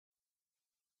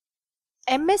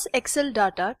MS Excel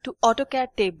data to AutoCAD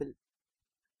table.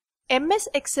 MS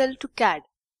Excel to CAD.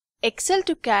 Excel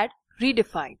to CAD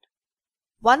redefined.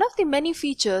 One of the many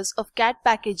features of CAD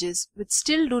packages which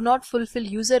still do not fulfill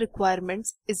user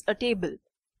requirements is a table.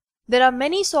 There are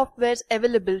many softwares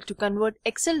available to convert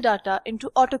Excel data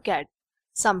into AutoCAD,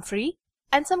 some free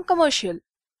and some commercial.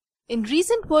 In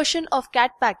recent version of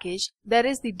CAD package, there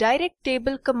is the direct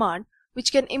table command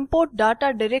which can import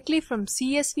data directly from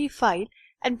CSV file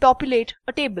and populate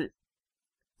a table.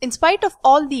 In spite of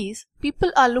all these,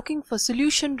 people are looking for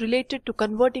solution related to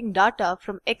converting data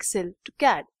from Excel to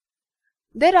CAD.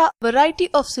 There are a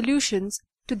variety of solutions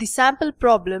to the sample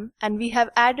problem, and we have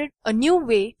added a new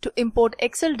way to import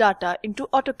Excel data into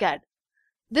AutoCAD.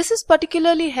 This is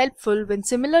particularly helpful when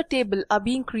similar tables are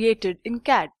being created in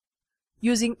CAD.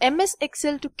 Using MS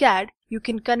Excel to CAD, you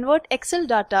can convert Excel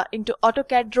data into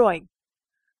AutoCAD drawing.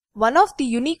 One of the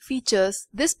unique features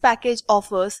this package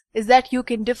offers is that you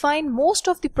can define most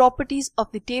of the properties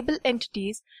of the table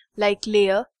entities like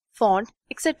layer, font,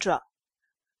 etc.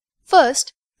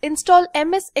 First, install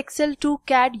MS Excel to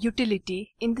CAD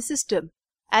utility in the system,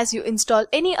 as you install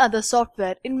any other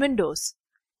software in Windows.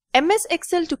 MS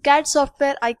Excel to CAD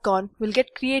software icon will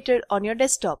get created on your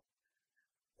desktop.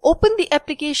 Open the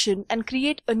application and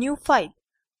create a new file.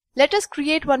 Let us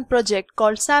create one project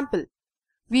called Sample.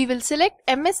 We will select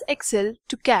MS Excel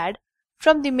to CAD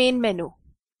from the main menu.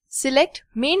 Select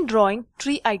Main Drawing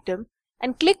Tree item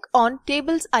and click on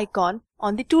Tables icon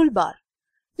on the toolbar.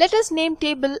 Let us name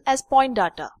table as point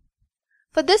data.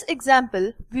 For this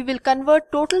example, we will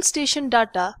convert total station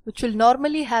data, which will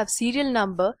normally have serial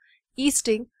number,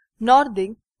 easting,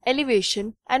 northing,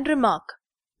 elevation and remark.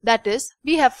 That is,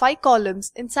 we have 5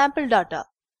 columns in sample data.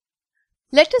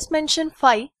 Let us mention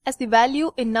 5 as the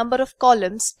value in number of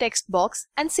columns text box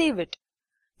and save it.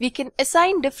 We can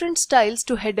assign different styles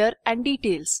to header and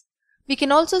details. We can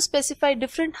also specify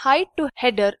different height to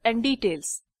header and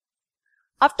details.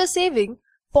 After saving,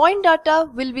 point data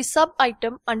will be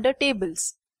sub-item under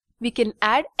tables. We can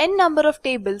add n number of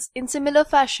tables in similar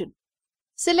fashion.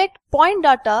 Select point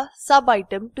data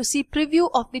sub-item to see preview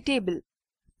of the table.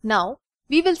 Now,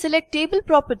 we will select table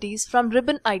properties from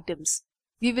ribbon items.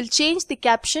 We will change the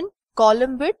caption,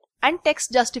 column width and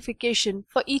text justification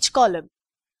for each column.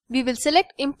 We will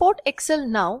select Import Excel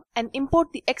now and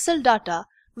import the Excel data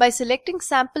by selecting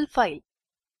Sample file.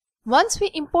 Once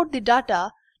we import the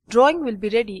data, drawing will be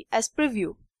ready as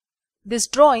preview. This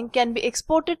drawing can be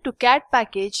exported to CAD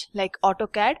package like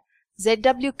AutoCAD,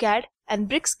 ZWCAD and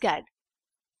BricsCAD.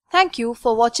 Thank you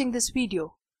for watching this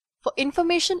video. For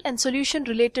information and solution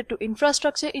related to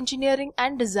infrastructure engineering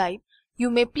and design, you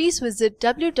may please visit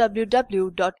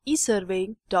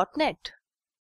www.esurveying.net.